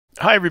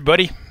Hi,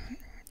 everybody.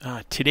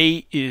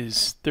 Today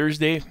is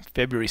Thursday,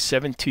 February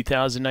 7th,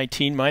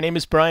 2019. My name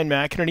is Brian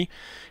McInerney,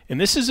 and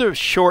this is a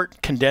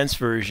short, condensed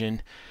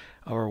version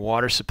of our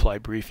water supply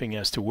briefing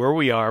as to where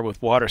we are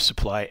with water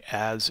supply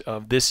as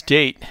of this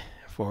date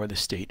for the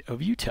state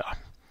of Utah.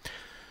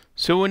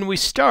 So when we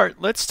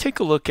start, let's take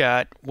a look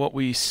at what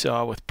we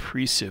saw with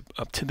precip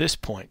up to this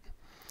point.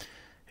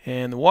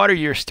 And the water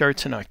year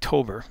starts in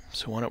October,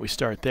 so why don't we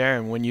start there?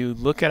 And when you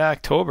look at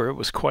October, it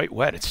was quite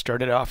wet. It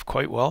started off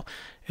quite well.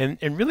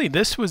 And really,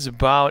 this was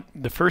about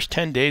the first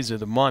 10 days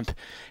of the month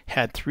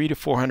had 300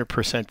 to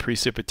 400%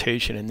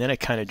 precipitation, and then it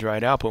kind of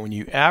dried out. But when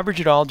you average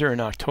it all during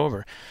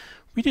October,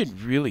 we did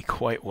really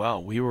quite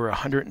well. We were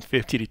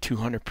 150 to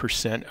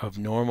 200% of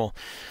normal,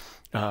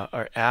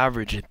 our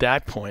average at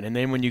that point. And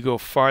then when you go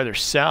farther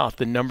south,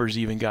 the numbers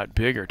even got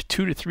bigger,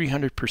 200 to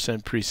 300%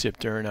 precip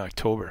during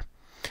October.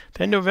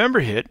 Then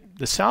November hit.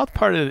 The south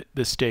part of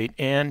the state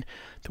and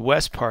the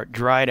west part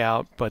dried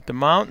out, but the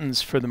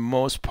mountains, for the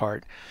most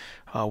part,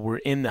 were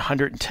in the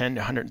 110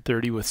 to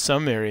 130, with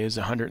some areas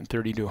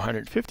 130 to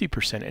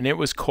 150%, and it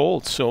was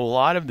cold, so a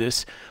lot of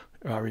this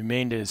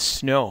remained as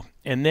snow.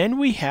 And then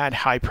we had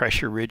high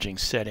pressure ridging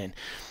set in,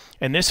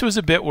 and this was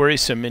a bit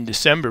worrisome in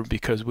December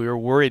because we were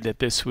worried that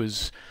this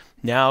was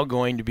now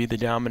going to be the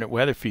dominant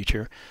weather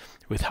feature,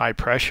 with high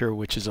pressure,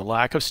 which is a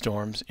lack of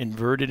storms,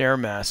 inverted air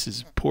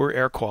masses, poor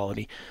air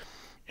quality.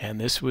 And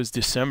this was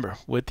December,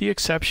 with the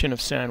exception of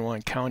San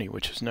Juan County,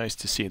 which was nice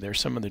to see. There's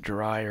some of the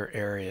drier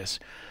areas.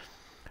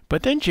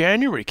 But then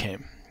January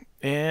came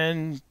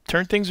and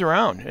turned things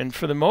around. And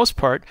for the most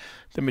part,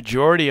 the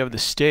majority of the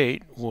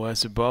state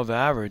was above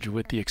average,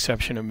 with the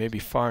exception of maybe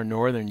far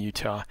northern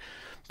Utah.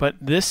 But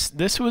this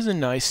was a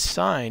nice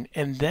sign.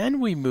 And then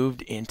we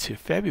moved into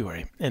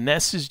February. And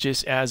this is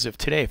just as of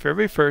today,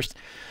 February 1st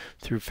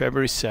through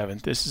February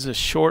 7th. This is a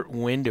short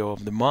window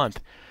of the month.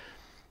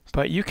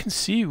 But you can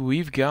see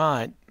we've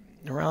got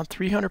around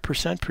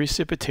 300%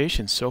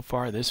 precipitation so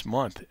far this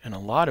month. And a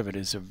lot of it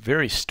is a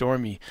very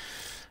stormy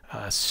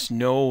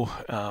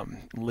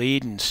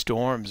snow-laden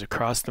storms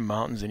across the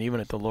mountains and even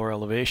at the lower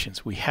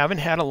elevations. We haven't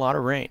had a lot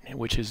of rain,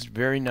 which is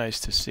very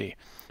nice to see.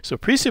 So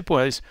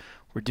precip-wise,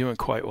 we're doing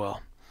quite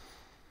well.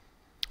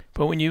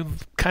 But when you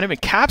kind of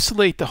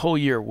encapsulate the whole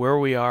year, where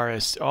we are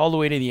as all the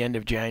way to the end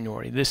of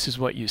January, this is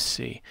what you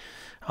see.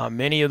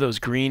 Many of those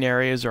green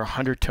areas are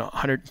 100 to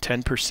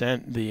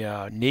 110%.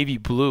 The navy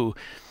blue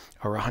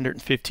are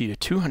 150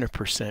 to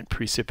 200%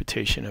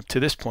 precipitation up to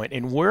this point.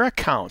 And where it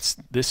counts,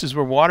 this is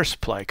where water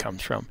supply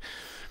comes from.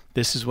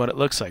 This is what it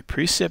looks like.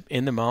 Precip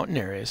in the mountain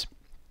areas.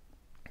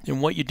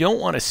 And what you don't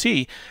want to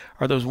see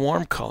are those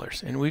warm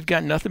colors. And we've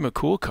got nothing but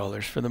cool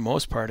colors for the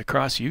most part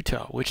across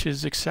Utah, which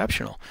is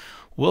exceptional.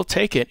 We'll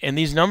take it. And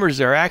these numbers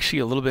are actually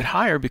a little bit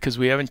higher because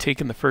we haven't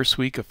taken the first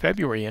week of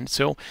February in.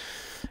 So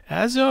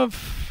as of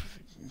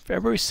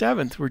February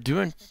 7th, we're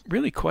doing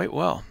really quite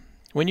well.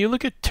 When you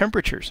look at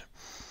temperatures,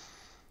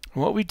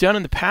 what we've done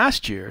in the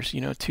past years,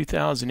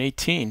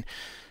 2018,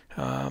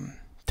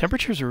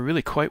 temperatures were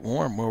really quite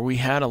warm, where we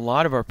had a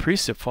lot of our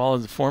precip fall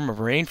in the form of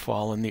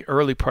rainfall in the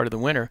early part of the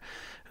winter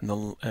and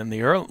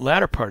the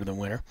latter part of the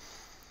winter.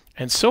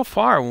 And so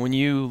far, when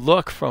you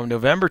look from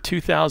November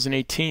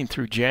 2018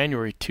 through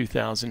January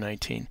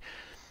 2019,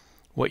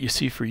 what you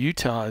see for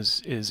Utah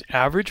is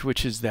average,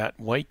 which is that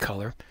white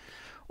color,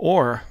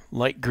 or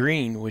light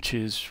green, which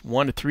is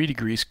 1 to 3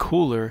 degrees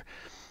cooler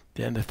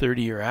than the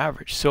 30-year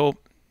average. So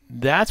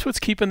that's what's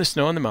keeping the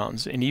snow in the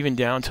mountains, and even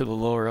down to the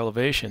lower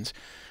elevations.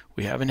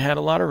 We haven't had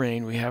a lot of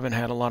rain. We haven't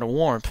had a lot of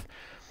warmth.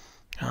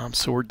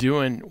 So we're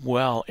doing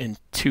well in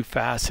two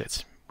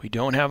facets. We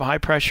don't have high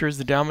pressure as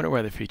the dominant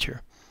weather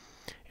feature,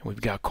 and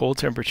we've got cold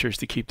temperatures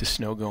to keep the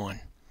snow going.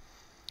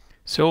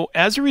 So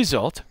as a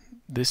result,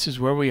 this is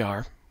where we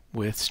are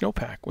with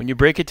snowpack. When you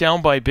break it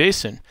down by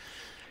basin,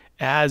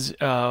 as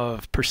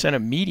of percent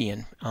of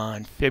median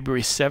on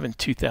February 7th,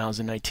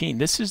 2019,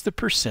 this is the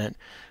percent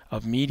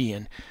of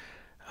median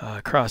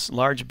across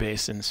large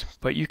basins,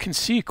 but you can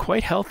see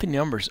quite healthy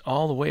numbers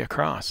all the way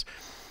across.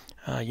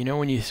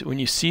 When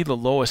you see the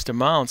lowest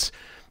amounts,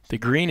 the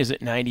green is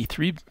at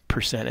 93%,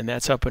 and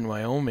that's up in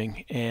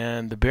Wyoming,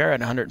 and the Bear at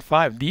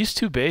 105. These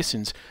two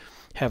basins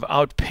have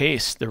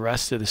outpaced the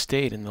rest of the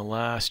state in the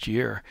last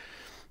year,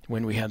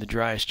 when we had the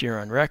driest year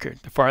on record.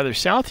 The farther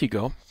south you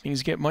go,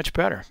 things get much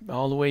better,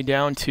 all the way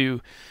down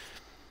to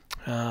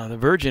the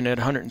Virgin at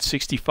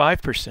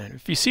 165%.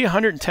 If you see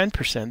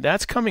 110%,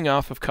 that's coming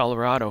off of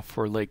Colorado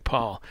for Lake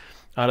Powell,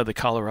 out of the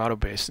Colorado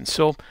Basin.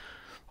 So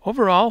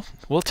overall,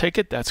 we'll take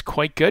it. That's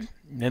quite good.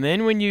 And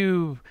then when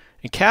you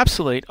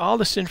encapsulate all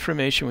this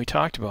information we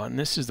talked about, and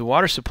this is the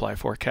water supply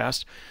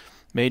forecast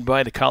made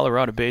by the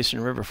Colorado Basin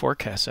River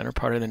Forecast Center,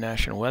 part of the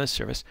National Weather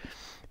Service,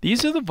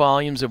 these are the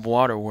volumes of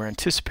water we're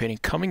anticipating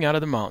coming out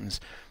of the mountains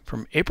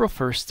from April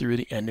 1st through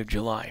the end of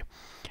July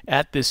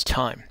at this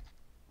time.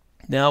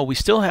 Now, we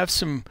still have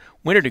some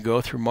winter to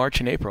go through March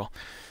and April.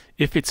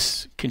 If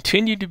it's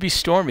continued to be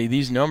stormy,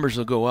 these numbers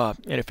will go up.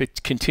 And if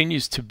it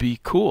continues to be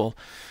cool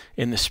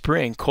in the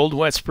spring, cold,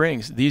 wet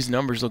springs, these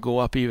numbers will go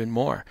up even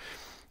more.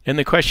 And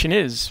the question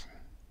is,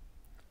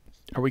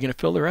 Are we going to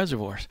fill the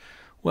reservoirs?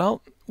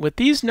 Well, with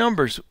these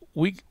numbers,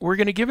 we're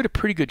going to give it a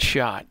pretty good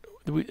shot.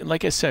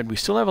 Like I said, we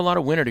still have a lot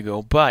of winter to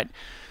go, but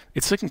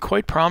it's looking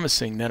quite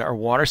promising that our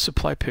water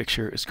supply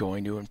picture is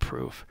going to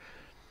improve.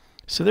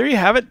 So there you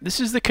have it. This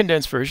is the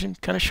condensed version,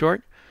 kind of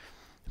short.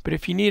 But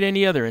if you need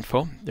any other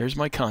info, there's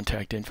my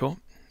contact info.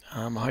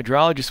 I'm a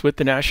hydrologist with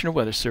the National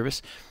Weather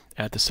Service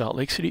at the Salt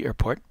Lake City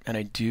Airport, and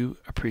I do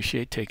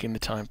appreciate taking the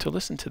time to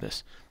listen to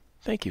this.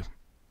 Thank you.